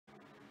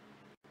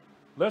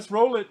Let's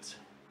roll it.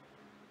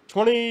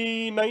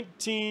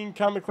 2019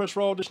 Comic Quest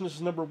Raw Edition. This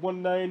is number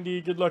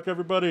 190. Good luck,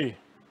 everybody.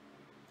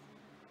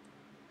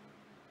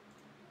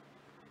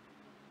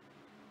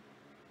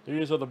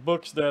 These are the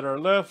books that are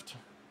left.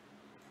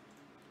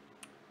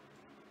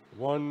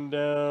 One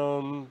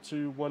down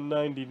to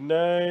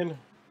 199.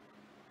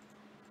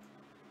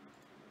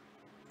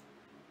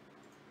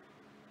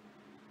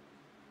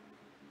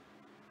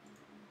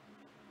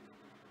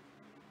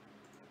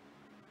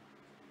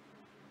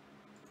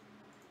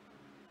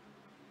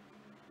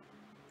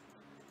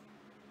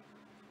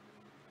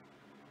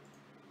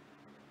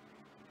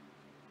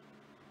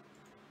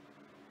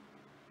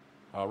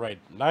 All right,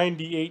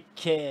 98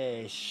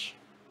 cash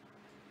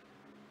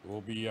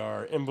will be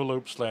our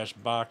envelope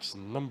 / box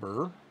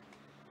number.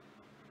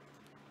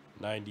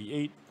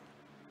 98.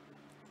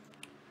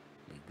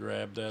 Let me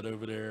grab that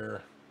over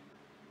there.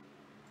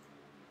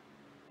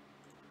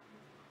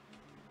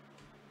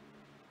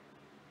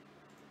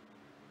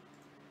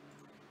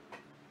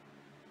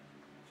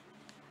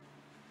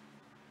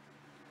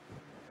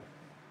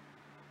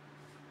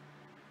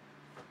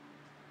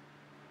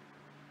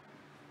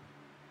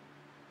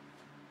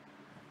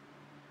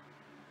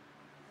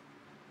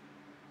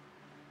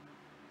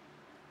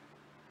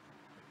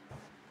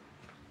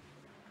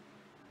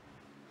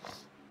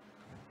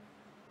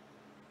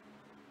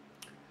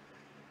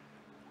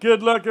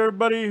 Good luck,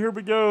 everybody. Here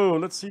we go.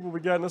 Let's see what we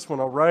got in this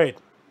one. All right.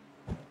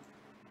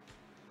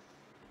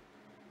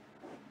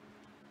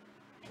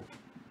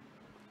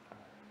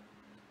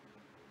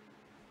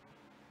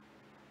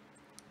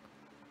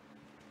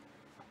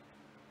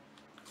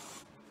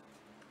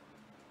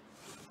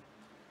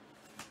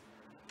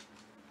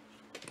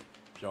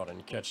 If y'all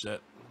didn't catch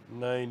that.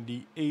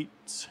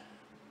 98.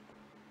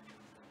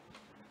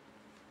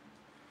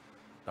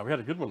 Now, we had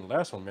a good one the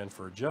last one, man,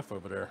 for Jeff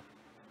over there.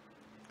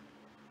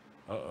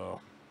 Uh-oh.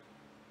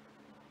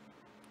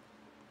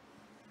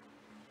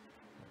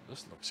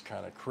 This looks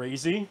kind of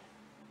crazy.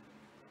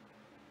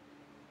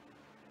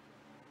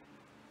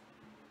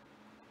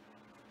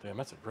 Damn,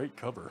 that's a great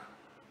cover.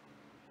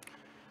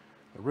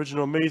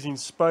 Original Amazing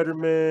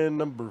Spider-Man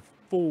number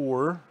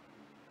 4.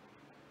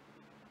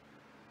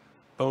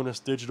 Bonus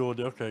digital.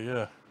 Okay,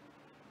 yeah.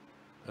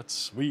 That's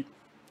sweet.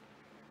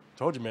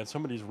 Told you, man,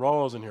 some of these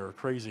raws in here are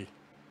crazy.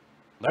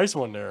 Nice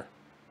one there.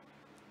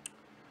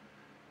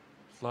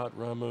 Slot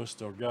Ramos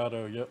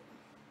Delgado. Yep.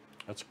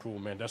 That's cool,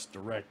 man. That's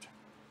direct.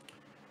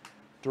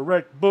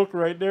 Direct book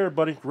right there,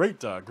 buddy. Great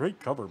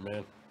cover,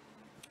 man.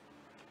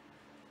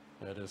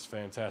 That is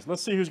fantastic.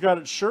 Let's see who's got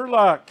it.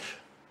 Sherlock.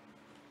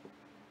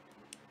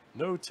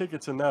 No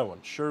tickets in that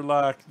one.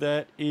 Sherlock,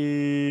 that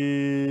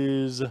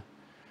is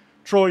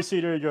Troy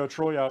C. There you go.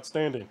 Troy,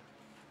 outstanding.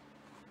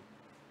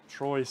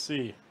 Troy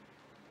C.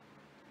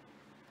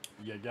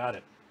 You got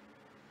it.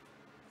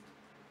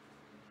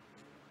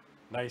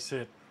 Nice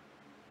hit.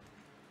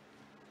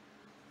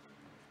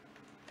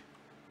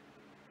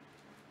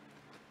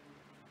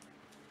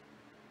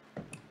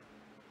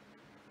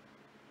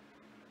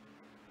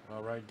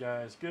 All right,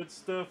 guys. Good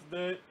stuff.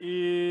 That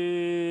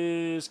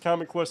is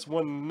Comic Quest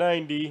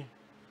 190.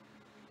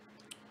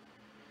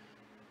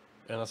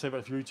 And I'll say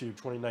about YouTube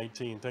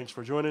 2019. Thanks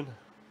for joining.